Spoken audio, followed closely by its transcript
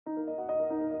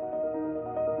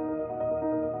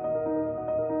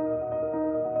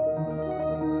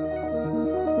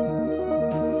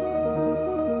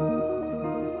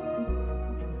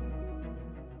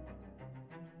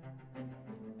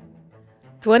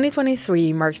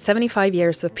2023 marks 75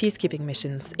 years of peacekeeping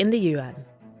missions in the UN.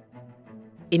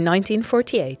 In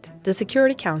 1948, the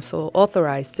Security Council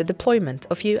authorized the deployment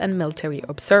of UN military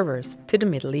observers to the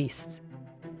Middle East.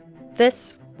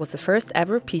 This was the first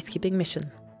ever peacekeeping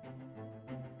mission.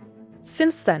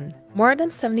 Since then, more than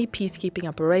 70 peacekeeping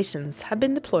operations have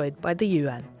been deployed by the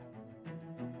UN.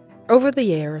 Over the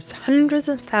years, hundreds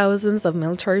and thousands of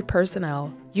military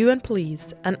personnel, UN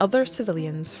police and other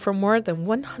civilians from more than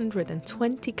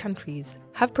 120 countries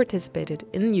have participated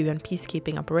in UN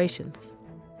peacekeeping operations.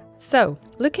 So,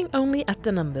 looking only at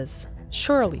the numbers,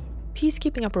 surely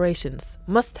peacekeeping operations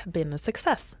must have been a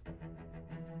success.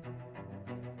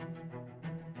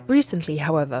 Recently,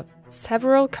 however,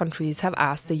 several countries have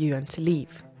asked the UN to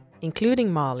leave,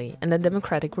 including Mali and the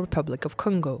Democratic Republic of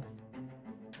Congo.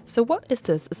 So what is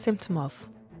this a symptom of?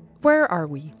 Where are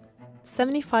we?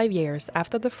 75 years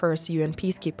after the first UN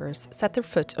peacekeepers set their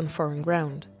foot on foreign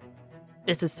ground.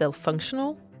 Is it still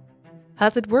functional?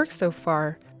 Has it worked so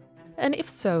far? And if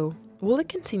so, will it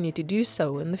continue to do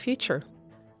so in the future?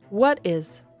 What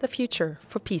is the future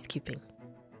for peacekeeping?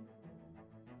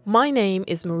 My name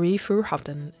is Marie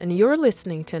Verhoeven, and you're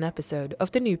listening to an episode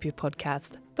of the NUPI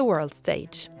podcast, The World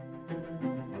Stage.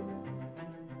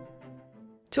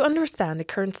 To understand the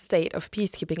current state of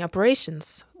peacekeeping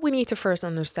operations, we need to first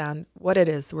understand what it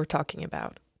is we're talking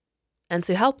about. And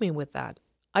to help me with that,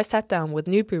 I sat down with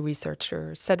NUPI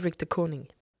researcher Cedric de Koning.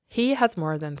 He has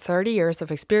more than 30 years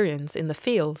of experience in the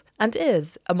field and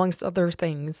is, amongst other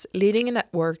things, leading a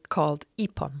network called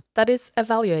EPON, that is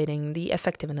evaluating the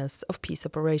effectiveness of peace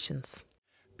operations.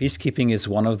 Peacekeeping is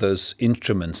one of those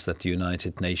instruments that the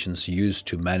United Nations use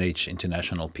to manage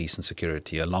international peace and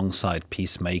security alongside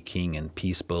peacemaking and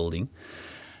peace building.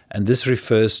 And this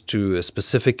refers to a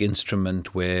specific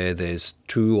instrument where there's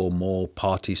two or more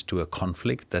parties to a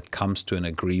conflict that comes to an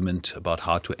agreement about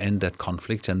how to end that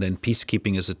conflict. And then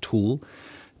peacekeeping is a tool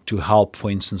to help,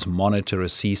 for instance, monitor a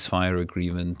ceasefire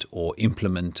agreement or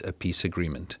implement a peace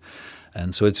agreement.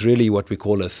 And so it's really what we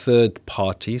call a third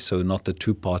party, so not the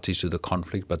two parties to the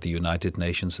conflict, but the United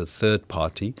Nations, a third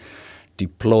party,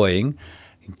 deploying,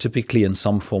 typically in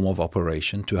some form of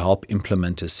operation, to help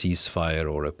implement a ceasefire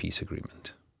or a peace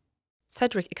agreement.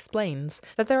 Cedric explains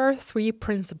that there are three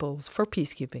principles for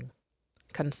peacekeeping: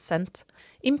 consent,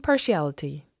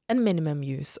 impartiality, and minimum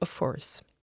use of force.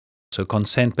 So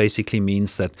consent basically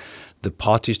means that the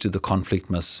parties to the conflict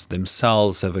must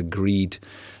themselves have agreed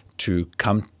to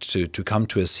come to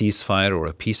a ceasefire or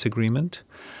a peace agreement,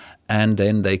 and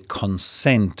then they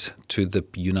consent to the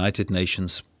United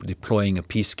Nations deploying a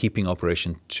peacekeeping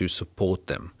operation to support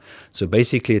them. So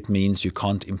basically it means you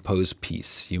can't impose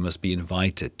peace. You must be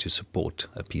invited to support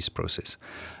a peace process.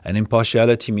 And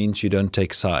impartiality means you don't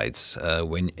take sides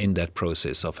when in that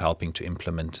process of helping to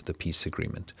implement the peace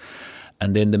agreement.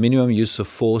 And then the minimum use of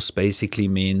force basically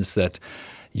means that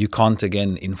you can't,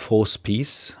 again, enforce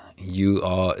peace. You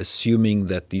are assuming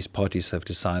that these parties have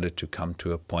decided to come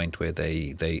to a point where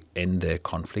they end their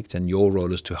conflict, and your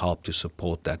role is to help to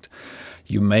support that.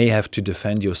 You may have to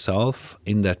defend yourself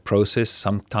in that process.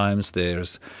 Sometimes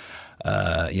there's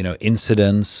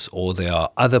incidents, or there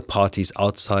are other parties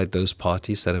outside those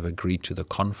parties that have agreed to the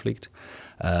conflict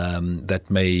that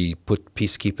may put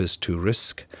peacekeepers to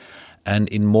risk. And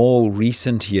in more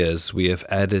recent years, we have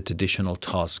added additional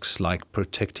tasks like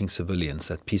protecting civilians.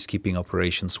 That peacekeeping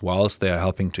operations, whilst they are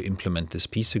helping to implement this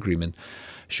peace agreement,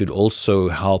 should also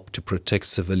help to protect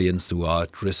civilians who are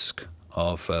at risk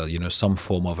of some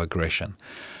form of aggression.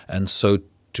 And so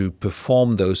to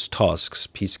perform those tasks,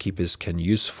 peacekeepers can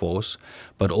use force,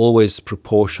 but always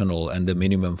proportional and the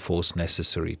minimum force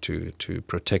necessary to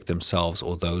protect themselves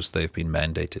or those they've been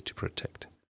mandated to protect.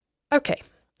 Okay.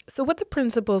 So with the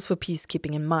principles for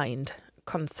peacekeeping in mind,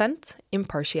 consent,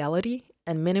 impartiality,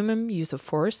 and minimum use of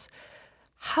force,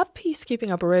 have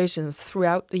peacekeeping operations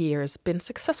throughout the years been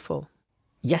successful?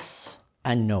 Yes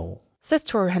and no. Says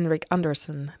Tor Henrik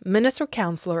Andersen, Minister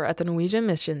Counselor at the Norwegian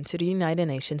Mission to the United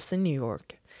Nations in New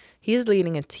York. He is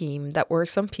leading a team that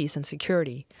works on peace and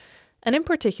security, and in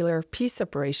particular peace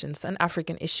operations and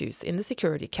African issues in the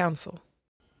Security Council.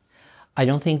 I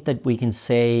don't think that we can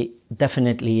say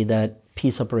definitely that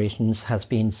peace operations has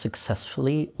been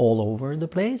successfully all over the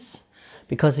place,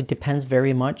 because it depends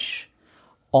very much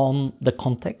on the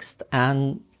context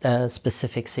and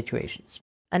specific situations.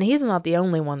 And he's not the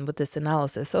only one with this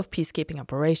analysis of peacekeeping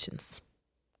operations.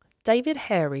 David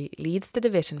Harry leads the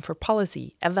Division for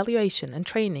Policy, Evaluation and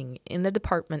Training in the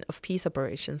Department of Peace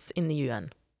Operations in the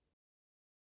UN.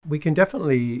 We can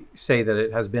definitely say that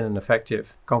it has been an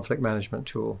effective conflict management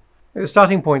tool. The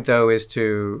starting point, though, is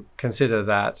to consider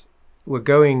that we're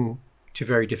going to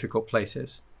very difficult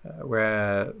places.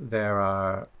 where there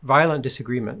are violent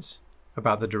disagreements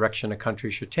about the direction a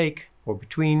country should take, or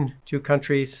between two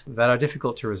countries, that are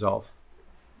difficult to resolve.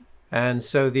 And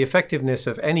so the effectiveness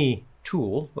of any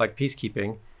tool like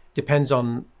peacekeeping depends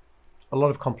on a lot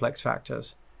of complex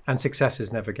factors, and success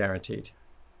is never guaranteed.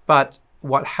 But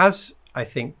what has, I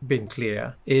think, been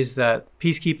clear is that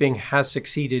peacekeeping has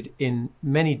succeeded in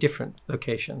many different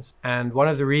locations. And one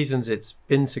of the reasons it's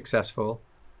been successful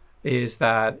is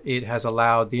that it has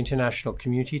allowed the international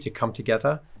community to come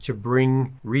together, to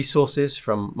bring resources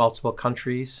from multiple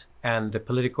countries and the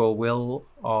political will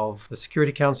of the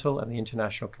Security Council and the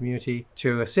international community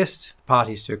to assist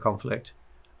parties to a conflict,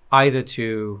 either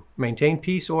to maintain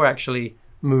peace or actually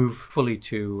move fully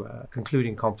to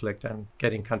concluding conflict and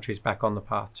getting countries back on the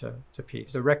path to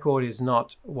peace. The record is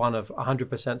not one of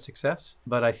 100% success,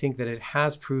 but I think that it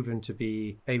has proven to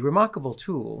be a remarkable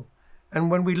tool. And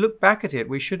when we look back at it,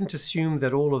 we shouldn't assume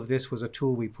that all of this was a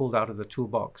tool we pulled out of the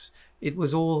toolbox. It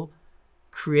was all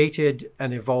created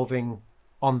and evolving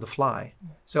on the fly.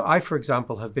 So I, for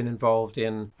example, have been involved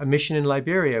in a mission in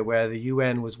Liberia where the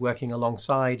UN was working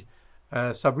alongside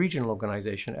a sub-regional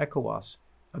organization, ECOWAS,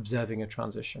 observing a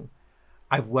transition.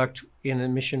 I've worked in a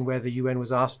mission where the UN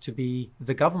was asked to be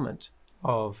the government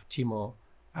of Timor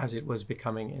as it was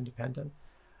becoming independent.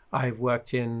 I've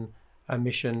worked in a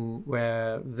mission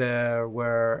where there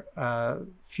were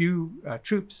few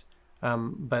troops,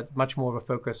 but much more of a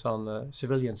focus on the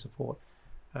civilian support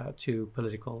to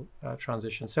political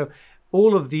transition. So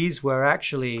all of these were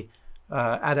actually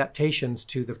adaptations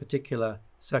to the particular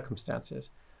circumstances.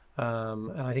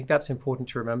 And I think that's important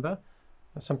to remember.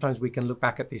 Sometimes we can look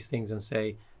back at these things and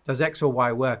say, does X or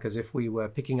Y work, as if we were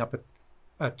picking up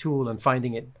a tool and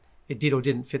finding it did or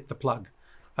didn't fit the plug.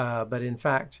 But in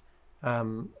fact,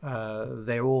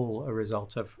 they're all a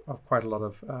result of quite a lot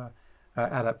of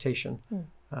adaptation.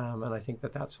 And I think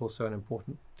that that's also an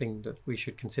important thing that we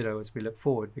should consider as we look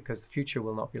forward, because the future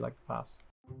will not be like the past.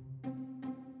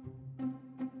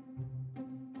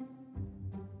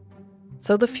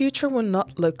 So the future will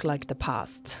not look like the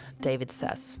past, David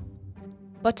says.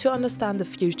 But to understand the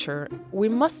future, we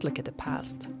must look at the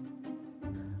past.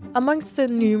 Amongst the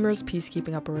numerous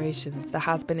peacekeeping operations that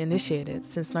has been initiated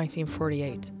since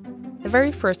 1948, the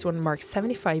very first one marks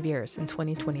 75 years in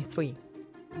 2023.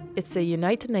 It's the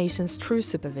United Nations Truce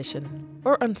Supervision,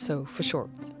 or UNSO for short.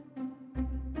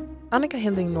 Annika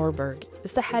Hilding Norberg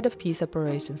is the head of peace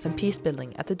operations and peace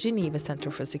building at the Geneva Center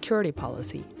for Security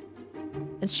Policy.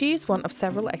 And she is one of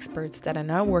several experts that are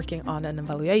now working on an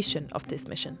evaluation of this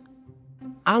mission.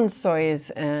 UNSO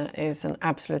is an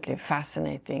absolutely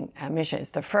fascinating mission.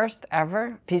 It's the first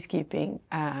ever peacekeeping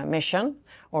mission,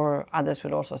 or others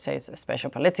would also say it's a special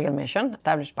political mission,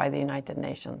 established by the United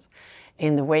Nations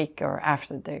in the wake or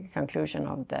after the conclusion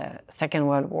of the Second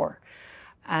World War.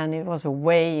 And it was a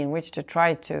way in which to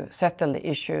try to settle the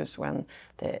issues when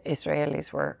the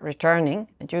Israelis were returning,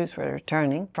 the Jews were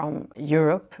returning from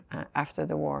Europe after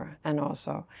the war, and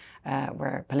also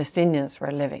where Palestinians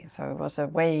were living. So it was a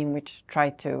way in which to try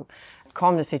to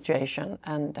calm the situation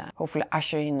and hopefully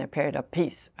usher in a period of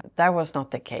peace. That was not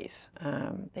the case.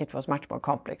 It was much more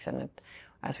complex, and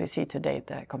as we see today,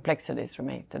 the complexities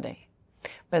remain today.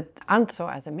 But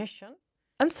UNSO as a mission...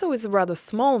 UNSO is a rather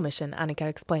small mission, Annika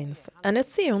explains, and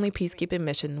it's the only peacekeeping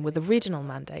mission with a regional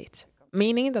mandate,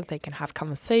 meaning that they can have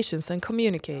conversations and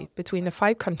communicate between the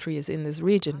 5 countries in this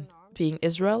region, being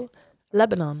Israel,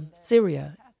 Lebanon,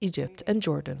 Syria, Egypt and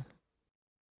Jordan.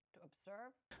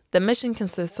 The mission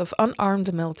consists of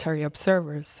unarmed military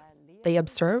observers. They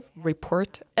observe,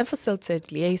 report and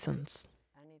facilitate liaisons.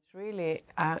 And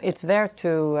it's there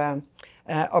to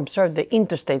observe the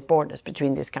interstate borders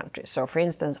between these countries. So, for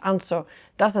instance, UNSO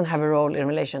doesn't have a role in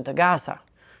relation to Gaza,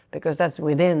 because that's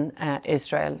within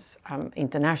Israel's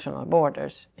international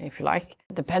borders, if you like.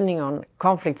 Depending on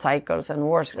conflict cycles and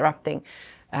wars erupting,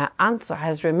 UNSO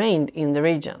has remained in the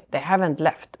region. They haven't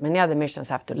left. Many other missions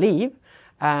have to leave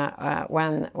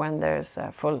when there's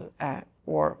a full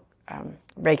war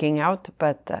breaking out,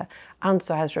 but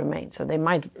UNSO has remained, so they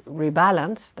might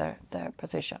rebalance their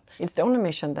position. It's the only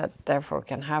mission that therefore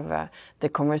can have the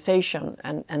conversation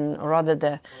and rather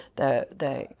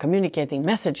the communicating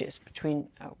messages between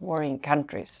warring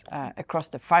countries across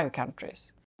the 5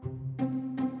 countries.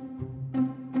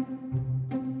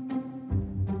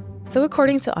 So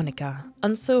according to Annika,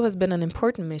 UNSO has been an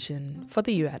important mission for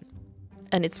the UN,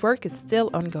 and its work is still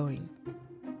ongoing.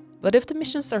 But if the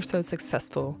missions are so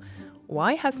successful,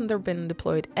 why hasn't there been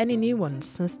deployed any new ones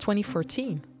since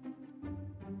 2014?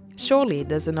 Surely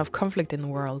there's enough conflict in the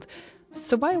world,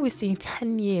 so why are we seeing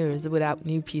 10 years without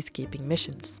new peacekeeping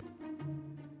missions?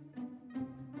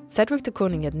 Cedric de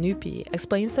Koning at NUPI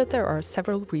explains that there are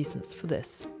several reasons for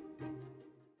this.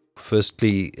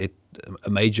 Firstly, a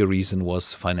major reason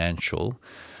was financial.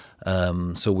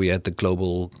 So we had the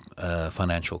global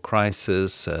financial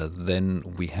crisis. Then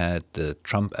we had the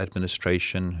Trump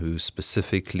administration, who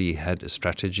specifically had a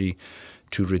strategy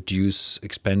to reduce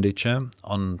expenditure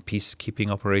on peacekeeping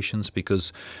operations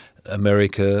because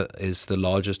America is the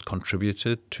largest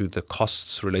contributor to the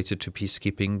costs related to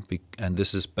peacekeeping, and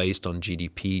this is based on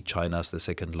GDP. China's the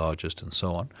second largest, and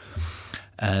so on.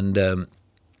 And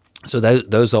so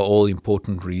those are all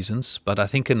important reasons. But I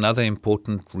think another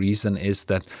important reason is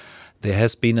that there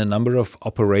has been a number of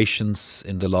operations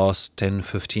in the last 10,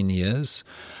 15 years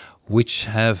which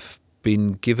have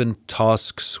been given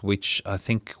tasks which I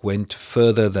think went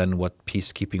further than what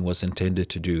peacekeeping was intended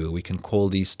to do. We can call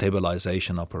these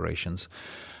stabilization operations.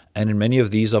 And in many of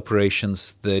these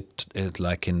operations, that,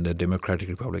 like in the Democratic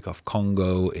Republic of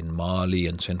Congo, in Mali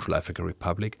and Central African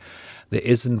Republic, there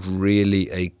isn't really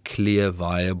a clear,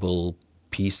 viable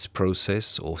peace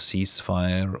process or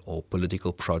ceasefire or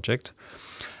political project.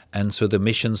 And so the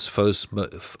missions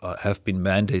have been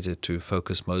mandated to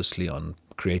focus mostly on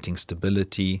creating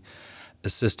stability,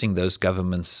 assisting those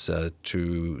governments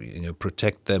to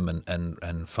protect them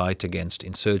and fight against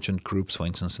insurgent groups, for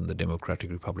instance, in the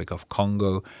Democratic Republic of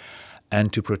Congo,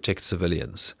 and to protect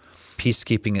civilians.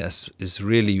 Peacekeeping is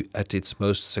really at its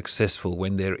most successful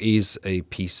when there is a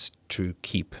peace to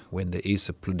keep, when there is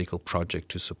a political project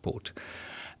to support.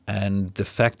 And the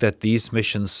fact that these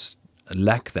missions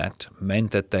lack that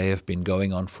meant that they have been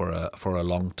going on for a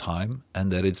long time, and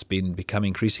that it's been becoming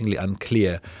increasingly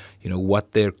unclear,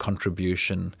 what their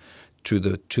contribution to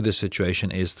the situation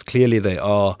is. Clearly, they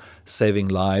are saving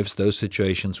lives. Those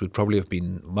situations would probably have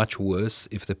been much worse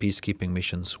if the peacekeeping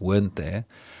missions weren't there.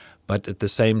 But at the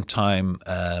same time,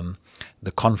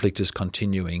 the conflict is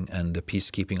continuing, and the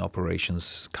peacekeeping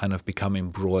operations kind of become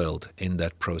embroiled in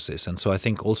that process. And so I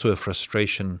think also a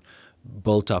frustration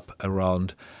built up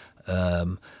around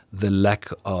the lack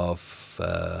of,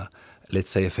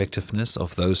 let's say, effectiveness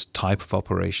of those type of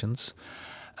operations.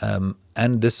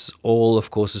 And this all, of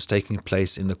course, is taking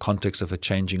place in the context of a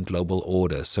changing global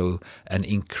order, so an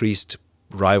increased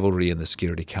rivalry in the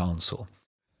Security Council.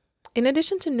 In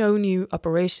addition to no new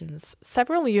operations,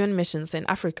 several UN missions in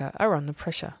Africa are under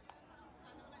pressure.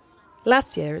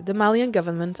 Last year, the Malian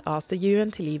government asked the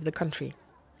UN to leave the country.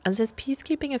 And since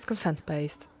peacekeeping is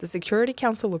consent-based, the Security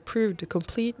Council approved the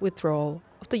complete withdrawal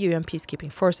of the UN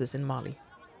peacekeeping forces in Mali.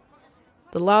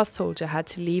 The last soldier had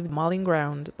to leave Malian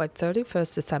ground by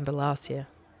 31st December last year.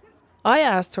 I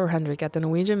asked Tor Hendrik at the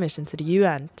Norwegian mission to the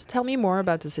UN to tell me more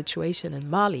about the situation in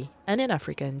Mali and in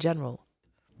Africa in general.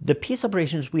 The peace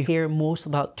operations we hear most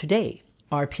about today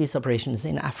are peace operations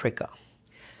in Africa.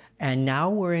 And now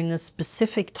we're in a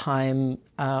specific time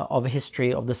of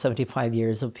history of the 75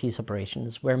 years of peace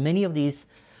operations, where many of these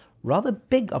rather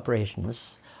big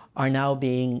operations are now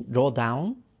being drawn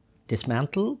down,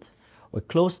 dismantled, or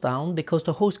closed down because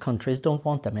the host countries don't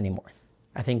want them anymore.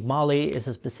 I think Mali is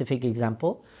a specific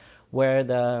example where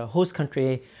the host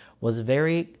country was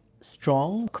very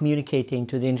strong, communicating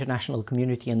to the international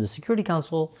community and the Security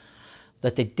Council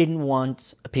that they didn't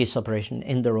want a peace operation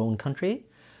in their own country,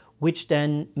 which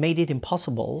then made it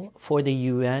impossible for the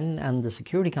UN and the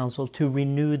Security Council to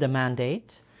renew the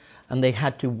mandate, and they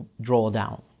had to draw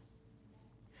down.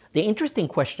 The interesting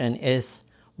question is,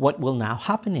 what will now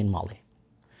happen in Mali?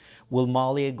 Will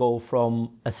Mali go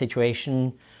from a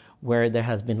situation where there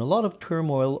has been a lot of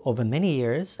turmoil over many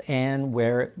years and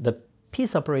where the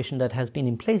peace operation that has been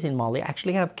in place in Mali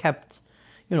actually have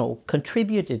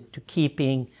contributed to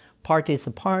keeping parties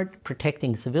apart,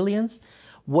 protecting civilians?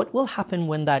 What will happen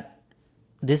when that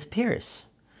disappears?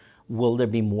 Will there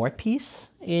be more peace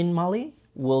in Mali?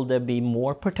 Will there be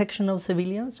more protection of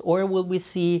civilians? Or will we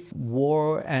see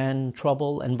war and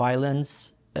trouble and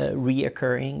violence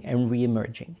reoccurring and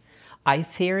re-emerging? I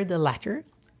fear the latter.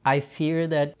 I fear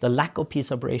that the lack of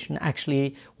peace operation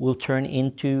actually will turn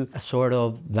into a sort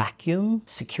of vacuum,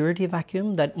 security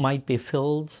vacuum, that might be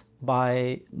filled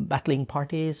by battling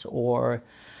parties or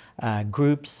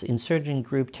groups, insurgent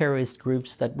groups, terrorist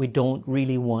groups that we don't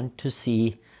really want to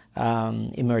see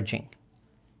emerging.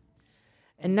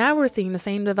 And now we're seeing the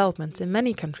same developments in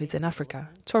many countries in Africa,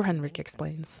 Tor Hendrik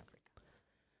explains.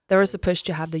 There is a push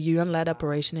to have the UN-led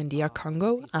operation in DR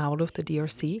Congo out of the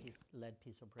DRC.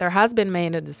 There has been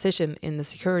made a decision in the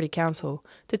Security Council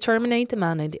to terminate the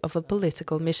mandate of a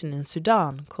political mission in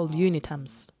Sudan called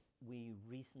UNITAMS.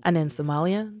 And in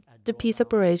Somalia, the peace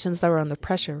operations are under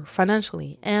pressure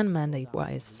financially and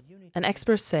mandate-wise, and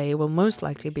experts say will most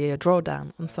likely be a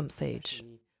drawdown on some stage.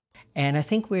 And I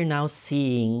think we're now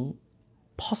seeing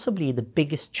possibly the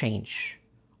biggest change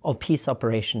of peace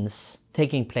operations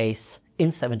taking place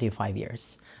in 75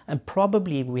 years. And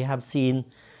probably we have seen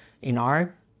in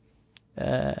our,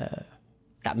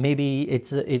 maybe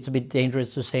it's a bit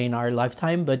dangerous to say in our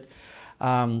lifetime, but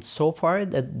so far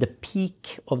the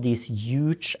peak of these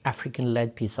huge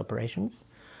African-led peace operations,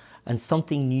 and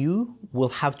something new will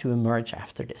have to emerge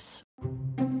after this.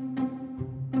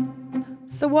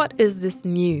 So what is this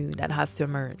new that has to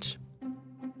emerge?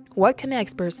 What can the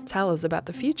experts tell us about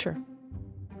the future?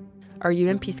 Are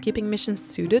UN peacekeeping missions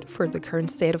suited for the current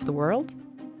state of the world?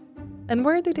 And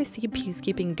where do they see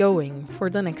peacekeeping going for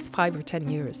the next 5 or 10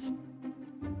 years?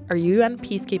 Are UN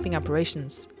peacekeeping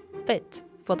operations fit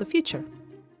for the future?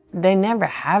 They never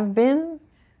have been.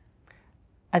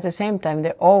 At the same time,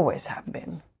 they always have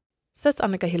been. Says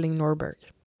Annika Hilling Norberg.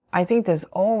 I think there's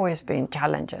always been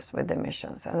challenges with the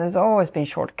missions, and there's always been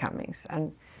shortcomings.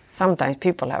 And sometimes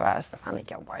people have asked,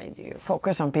 Annika, why do you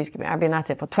focus on peacekeeping? I've been at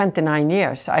it for 29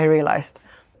 years, I realized.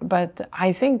 But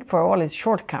I think for all its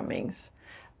shortcomings,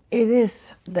 it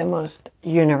is the most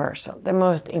universal, the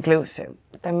most inclusive,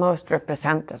 the most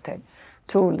representative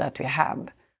tool that we have.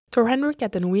 Tor Henrik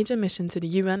at the Norwegian mission to the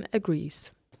UN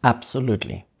agrees.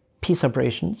 Absolutely. Peace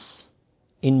operations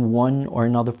in one or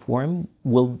another form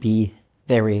will be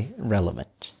very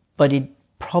relevant. But it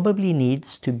probably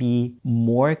needs to be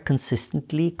more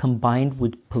consistently combined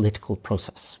with political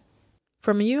process.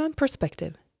 From a UN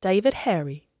perspective, David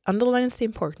Harry underlines the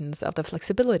importance of the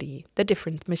flexibility that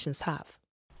different missions have.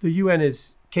 The UN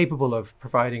is capable of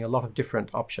providing a lot of different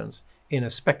options in a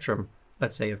spectrum,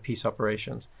 let's say, of peace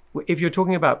operations. If you're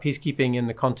talking about peacekeeping in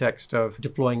the context of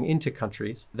deploying into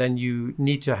countries, then you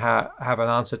need to have an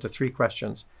answer to 3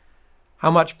 questions.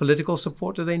 How much political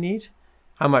support do they need?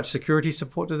 How much security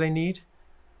support do they need?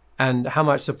 And how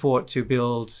much support to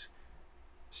build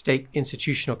state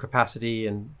institutional capacity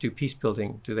and do peace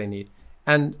building do they need?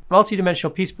 And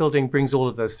multidimensional peace building brings all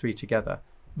of those 3 together.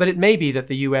 But it may be that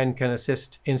the UN can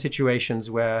assist in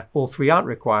situations where all 3 aren't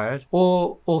required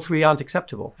or all 3 aren't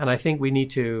acceptable. And I think we need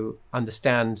to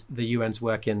understand the UN's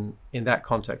work in that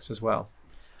context as well.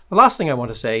 The last thing I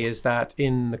want to say is that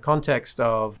in the context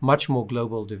of much more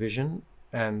global division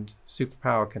and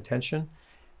superpower contention,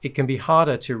 it can be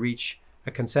harder to reach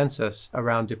a consensus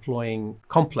around deploying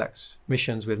complex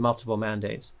missions with multiple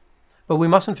mandates. But we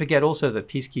mustn't forget also that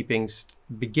peacekeeping's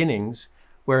beginnings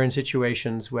were in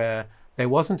situations where there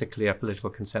wasn't a clear political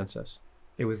consensus.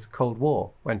 It was the Cold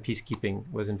War when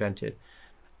peacekeeping was invented.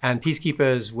 And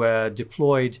peacekeepers were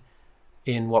deployed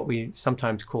in what we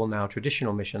sometimes call now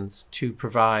traditional missions to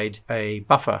provide a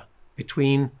buffer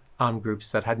between armed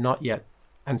groups that had not yet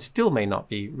and still may not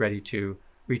be ready to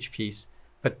reach peace,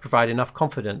 but provide enough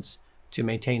confidence to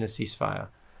maintain a ceasefire.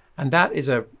 And that is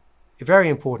a very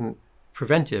important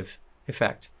preventive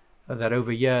effect that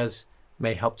over years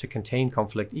may help to contain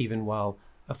conflict even while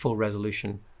a full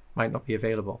resolution might not be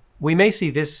available. We may see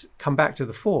this come back to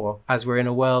the fore as we're in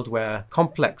a world where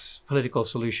complex political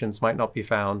solutions might not be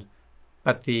found,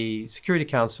 but the Security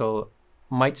Council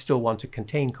might still want to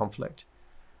contain conflict,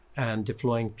 and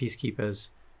deploying peacekeepers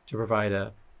to provide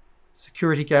a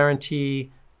security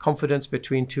guarantee, confidence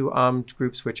between 2 armed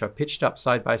groups which are pitched up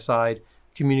side by side,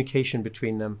 communication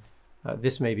between them.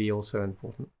 This may be also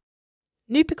important.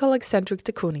 NUPI colleague Cedric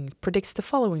de Koning predicts the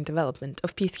following development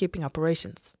of peacekeeping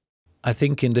operations. I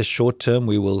think in the short term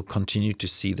we will continue to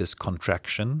see this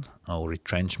contraction or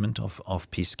retrenchment of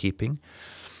peacekeeping.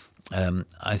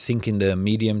 I think in the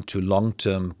medium to long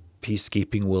term,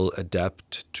 peacekeeping will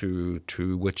adapt to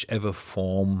whichever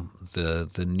form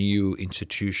the new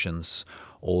institutions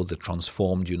or the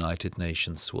transformed United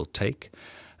Nations will take.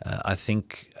 I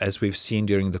think, as we've seen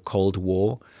during the Cold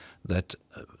War, that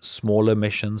smaller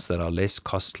missions that are less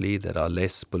costly, that are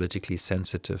less politically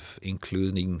sensitive,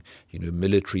 including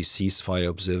military ceasefire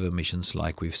observer missions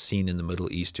like we've seen in the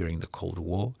Middle East during the Cold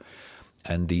War,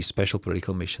 and these special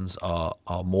political missions are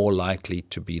more likely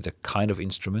to be the kind of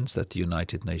instruments that the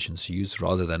United Nations use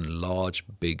rather than large,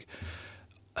 big,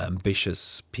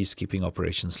 ambitious peacekeeping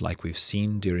operations like we've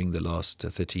seen during the last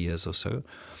 30 years or so.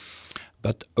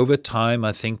 But over time,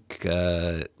 I think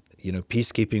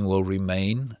peacekeeping will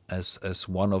remain as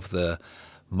one of the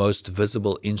most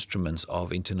visible instruments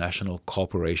of international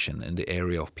cooperation in the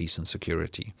area of peace and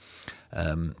security.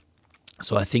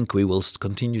 So I think we will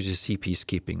continue to see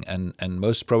peacekeeping, and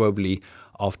most probably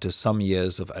after some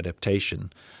years of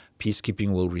adaptation,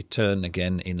 peacekeeping will return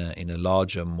again in a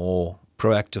larger, more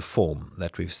proactive form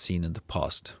that we've seen in the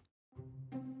past.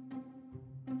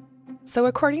 So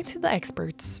according to the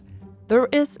experts, there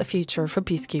is a future for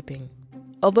peacekeeping,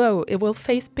 although it will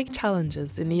face big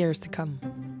challenges in the years to come.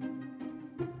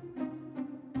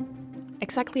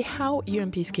 Exactly how UN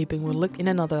peacekeeping will look in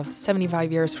another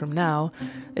 75 years from now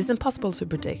is impossible to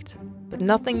predict, but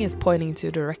nothing is pointing to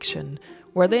a direction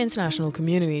where the international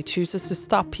community chooses to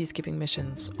stop peacekeeping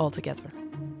missions altogether.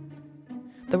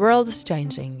 The world is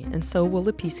changing, and so will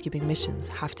the peacekeeping missions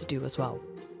have to do as well.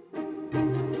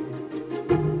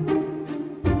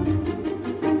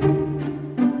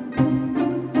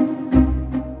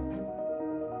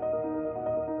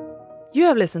 You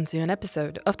have listened to an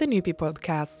episode of the NUPI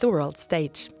podcast, The World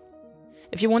Stage.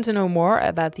 If you want to know more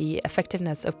about the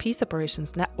Effectiveness of Peace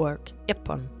Operations Network,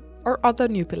 IPON, or other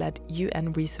NUPI-led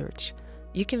UN research,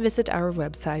 you can visit our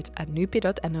website at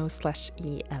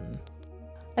nupi.no/en.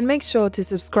 And make sure to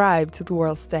subscribe to The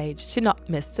World Stage to not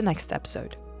miss the next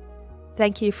episode.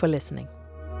 Thank you for listening.